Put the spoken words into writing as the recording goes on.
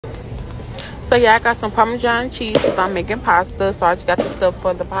So yeah, I got some Parmesan cheese because I'm making pasta. So I just got the stuff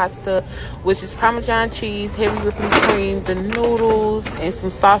for the pasta, which is Parmesan cheese, heavy whipping cream, the noodles, and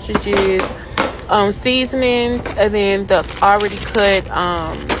some sausages, seasonings, and then the already cut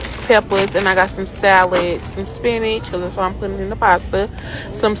peppers. And I got some salad, some spinach because that's what I'm putting in the pasta,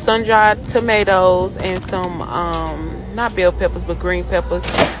 some sun-dried tomatoes, and some not bell peppers but green peppers.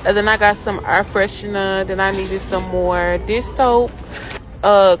 And then I got some air freshener. Then I needed some more dish soap,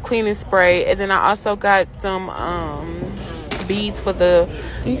 cleaning spray, and then I also got some beads for the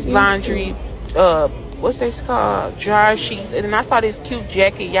laundry, what's this called, dryer sheets. And then I saw this cute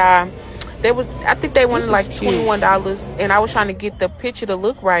jacket, y'all. I think they wanted like $21, and I was trying to get the picture to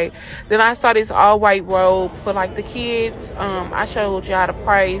look right. Then I saw this all white robe for like the kids. I showed y'all the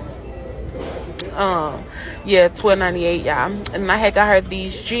price. Yeah, $12.98, y'all. And I had got her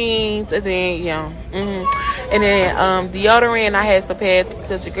these jeans, and then and then deodorant. I had some pads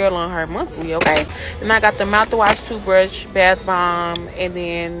because your girl on her monthly, okay. And I got the mouthwash, toothbrush, bath bomb, and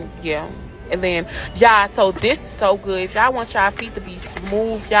then and then y'all. So this is so good. If y'all want y'all feet to be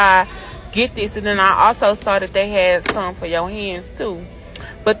smooth, y'all get this. And then I also saw that they had some for your hands too,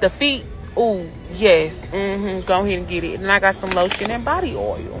 but the feet, ooh, yes, go ahead and get it. And I got some lotion and body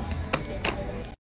oil.